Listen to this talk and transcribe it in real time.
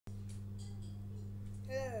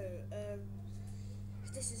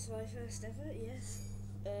this is my first ever, yes.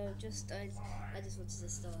 I just wanted to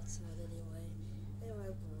start anyway. Anyway,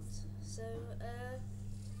 I'm bored. So,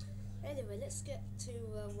 anyway, let's get to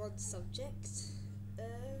one subject.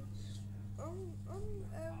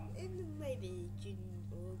 In maybe June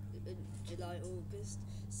or July, August,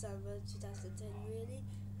 summer 2010, really,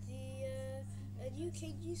 a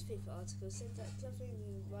UK newspaper article said that Club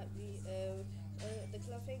Penguin might be the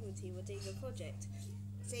Club Penguin team were doing a project,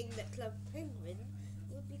 saying that Club Penguin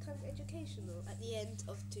would become educational at the end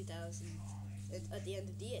of 2000, at the end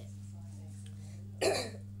of the year.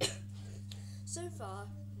 So far,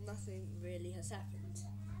 nothing really has happened.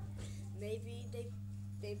 Maybe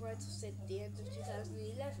they might have said the end of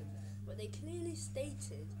 2011, but they clearly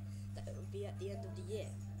stated that it would be at the end of the year.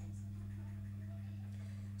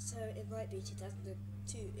 So it might be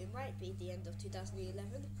 2002. It might be the end of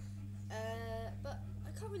 2011. But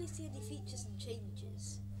I can't really see any features and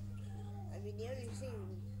changes. I mean, the only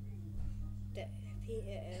thing that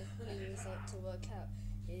players like to work out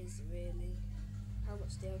is really how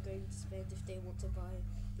much they are going to spend if they want to buy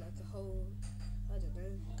like a whole, I don't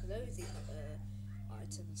know, clothing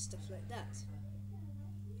item and stuff like that.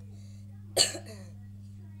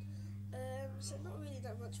 So not really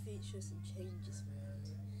that much features and changes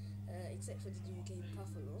really, except for the new game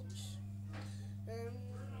Puffle launch.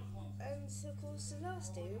 And of course the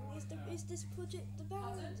last thing is this project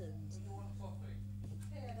abandoned?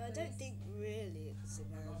 I don't think really it's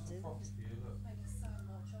abandoned.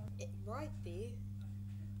 It might be,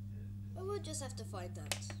 but we'll just have to find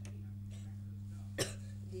out at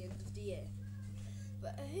the end of the year.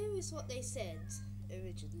 But here is what they said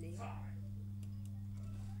originally.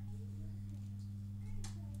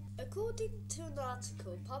 According to an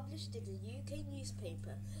article published in a UK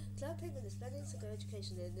newspaper, Club Penguin is planning to go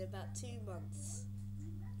educational in about 2 months.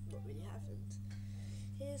 What really happened?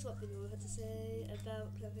 Here's what people had to say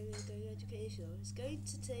about Club Penguin going educational. It's going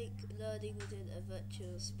to take learning within a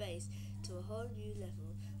virtual space to a whole new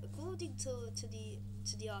level. According to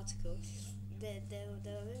the article,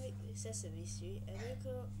 they'll mimic Sesame Street and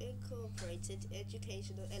incorporated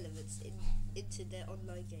educational elements into their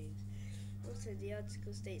online games. Also, the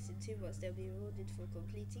article states in 2 months they'll be rewarded for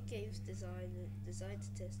completing games designed to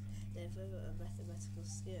test their verbal and mathematical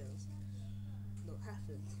skills. Not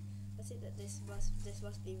happened. I think that this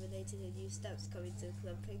must be related to new stamps coming to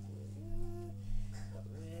Club Penguin. Not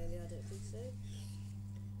really, I don't think so.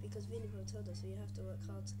 Because William told us we have to work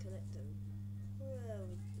hard to collect them.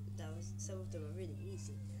 Well, some of them are really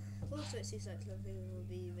easy. Also, it seems like Club Penguin will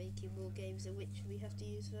be making more games in which we have to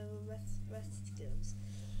use verbal math skills.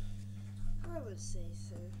 I would say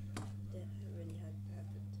so. That really hadn't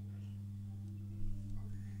happened.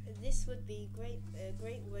 And this would be a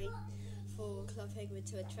great way for Club Penguin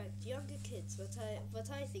to attract younger kids, but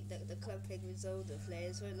I think that the Club Penguin's older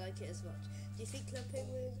players won't like it as much. Do you think Club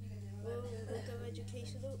Penguin will go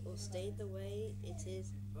educational or stay the way it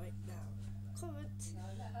is right now? Comment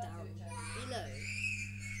down below.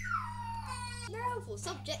 Now for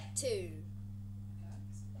subject 2.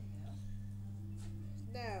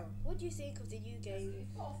 Now, what do you think of the new game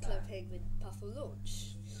Club Penguin Puffle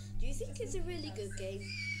launch? Do you think it's a really good game?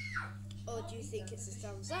 Or do you think it's a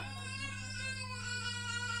thumbs up?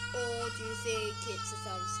 Or do you think it's a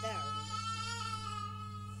thumbs down?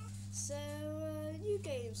 So, the new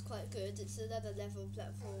game's quite good. It's another level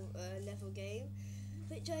game,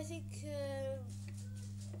 which I think.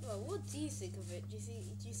 Well, what do you think of it? Do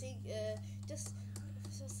you think just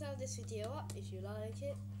thumb this video up if you like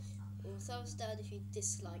it, or thumbs down if you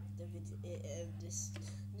dislike the this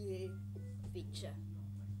new feature.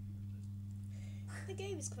 The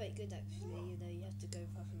game is quite good actually. You know, you have to go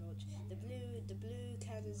Puffle launch. The blue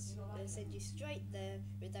cannons send you straight there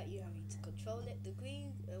without you having to control it. The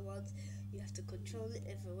green ones you have to control it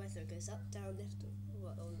if the weather goes up, down, left,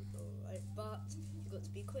 or right. But you've got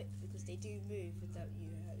to be quick because they do move without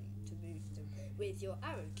you having to move them with your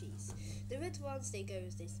arrow keys. The red ones they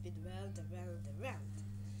spin round and round and round.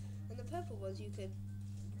 And the purple ones you can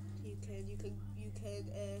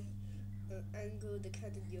angle the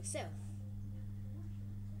cannon yourself.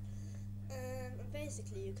 And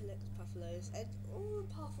basically you collect Pufflos, and all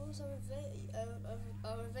Puffles are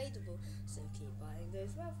available, so keep buying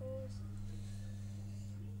those raffles.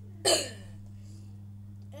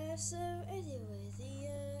 So anyway,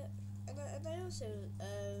 and I also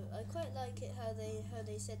I quite like it how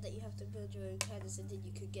they said that you have to build your own cannons and then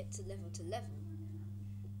you could get to level.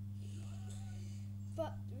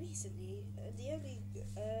 But recently,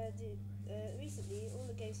 recently all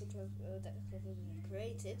the games that Club Penguin have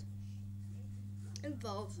created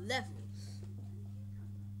involve levels.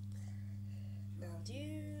 Now Do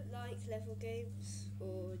you like level games,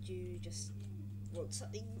 or do you just want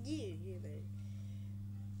something new, you know?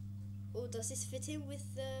 Or does this fit in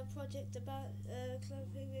with the project about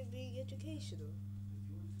club penguin being educational?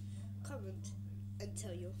 Comment and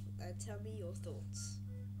tell me your thoughts.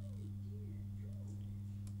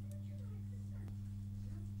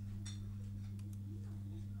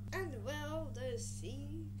 And well, those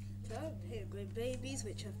club penguin babies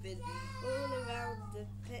which have been all around the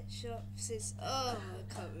pet shop since, I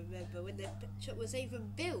can't remember when the pet shop was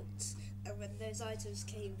even built and when those items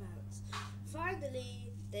came out.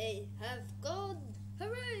 Finally, they have gone!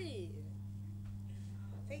 Hooray!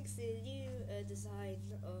 Thanks to the new design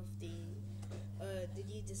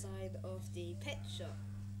of the pet shop.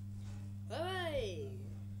 Hooray!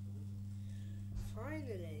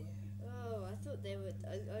 Finally. Oh, I thought they would.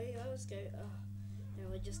 I was going. They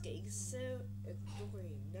were just getting so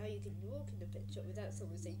annoying. Now you can walk in the pet shop without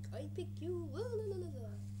someone saying, "I pick you."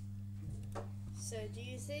 So, do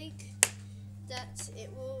you think that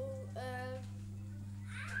it will?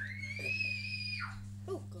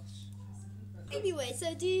 Oh gosh. Anyway,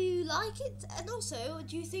 so do you like it? And also,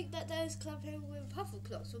 do you think that those Club Penguin puffle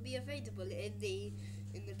clocks will be available in the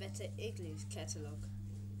Better Igloos catalogue?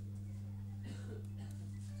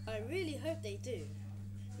 I really hope they do,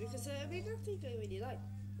 because I think I really like.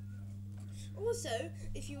 Also,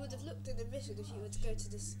 if you would have looked in the mission, if you were to go to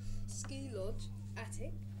this ski lodge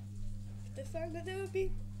attic, they found that there would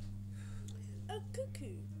be a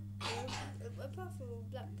cuckoo, a puffle,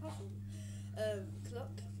 black puffle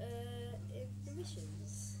clock in the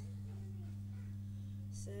missions.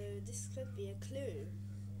 So this could be a clue.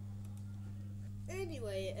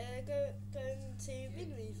 Anyway, going to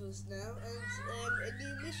Bin Weevils now, and a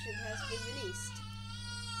new mission has been released.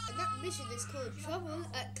 And that mission is called Trouble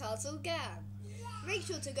at Castle Gam. Make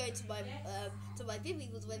sure to go to my Bin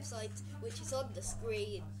Weevils website, which is on the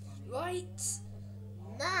screen right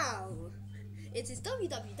now. It is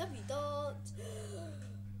www.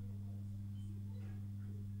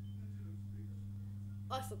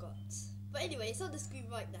 I forgot. But anyway, it's on the screen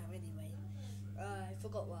right now anyway. I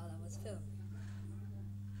forgot while I was filming.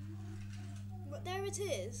 But there it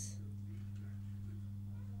is.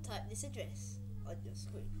 Type this address on your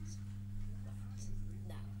screens. Right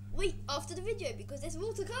now. Wait, after the video, because there's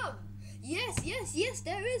more to come. Yes,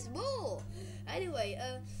 there is more. Anyway,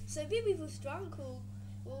 so Bin Weevils Drunk will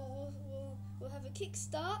have a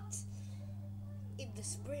kickstart in the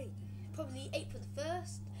spring, probably April the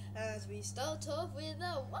 1st, as we start off with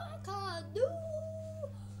a Wakadoo.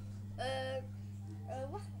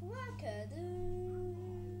 Wakadoo.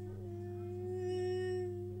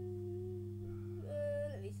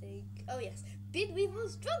 Let me think. Oh yes, Bin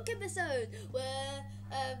Weevils Drunk episode, where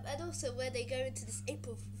and also where they go into this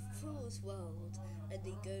April Fool's world and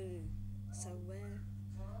they go somewhere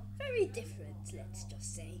very different, let's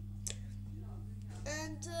just say.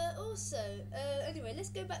 And also, anyway, let's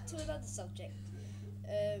go back to another subject.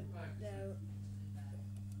 Now,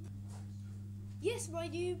 yes, my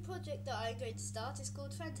new project that I'm going to start is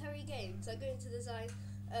called Fantary Games. I'm going to design,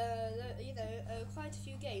 quite a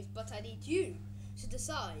few games, but I need you to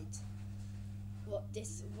decide what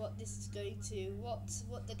this is going to,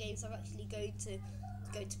 what the games are actually going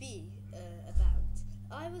to be about.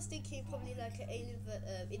 I was thinking probably like an alien,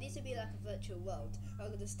 it needs to be like a virtual world. I'm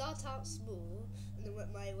going to start out small and then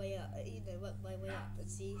work my way up,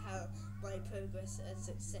 and see how my progress and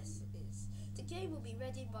success is. The game will be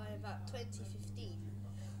ready by about 2015,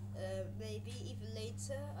 maybe even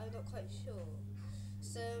later, I'm not quite sure.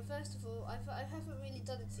 So first of all, I haven't really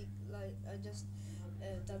done anything, like I just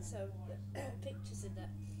done some pictures and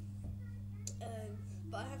that,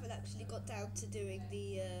 but I haven't actually got down to doing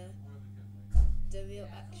the real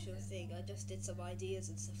actual thing. I just did some ideas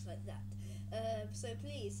and stuff like that. So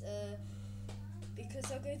please,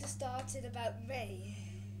 because I'm going to start in about May.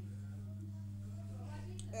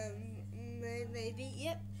 Maybe,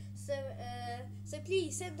 yep. So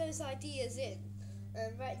please send those ideas in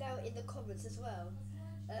right now in the comments as well,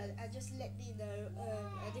 and just let me know.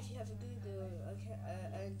 And if you have a Google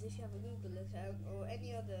account or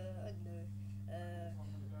any other, I don't know.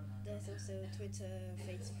 There's also Twitter,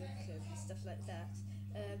 Facebook, and stuff like that.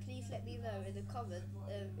 Please let me know in the comments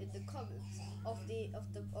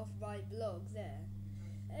of my blog there.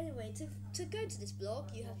 Anyway, to go to this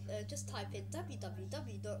blog, you have just type in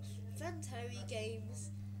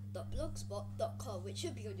www.fantarygames.blogspot.com, which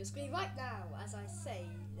should be on your screen right now as I say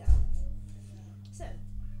that. So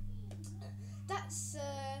that's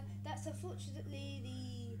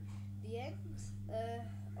unfortunately the end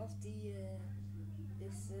of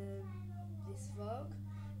this vlog,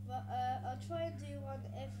 but I'll try and do one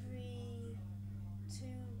every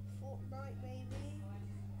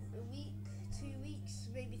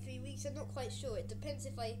weeks. I'm not quite sure. It depends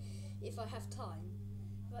if I have time.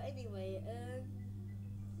 But anyway,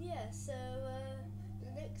 yeah. So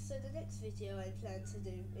the next video I plan to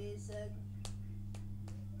do is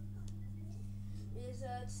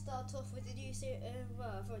start off with the new series.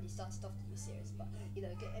 Well, I've already started off the new series, but you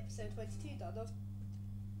know, get episode 22 done of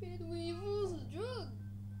Weevils drunk.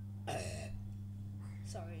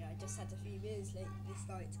 Sorry, I just had a few beers late this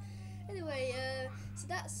night. Anyway, so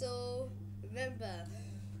that's all. Remember,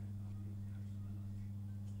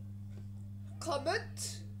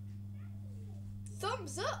 comment,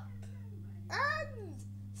 thumbs up, and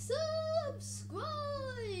subscribe.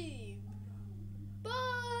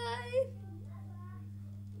 Bye.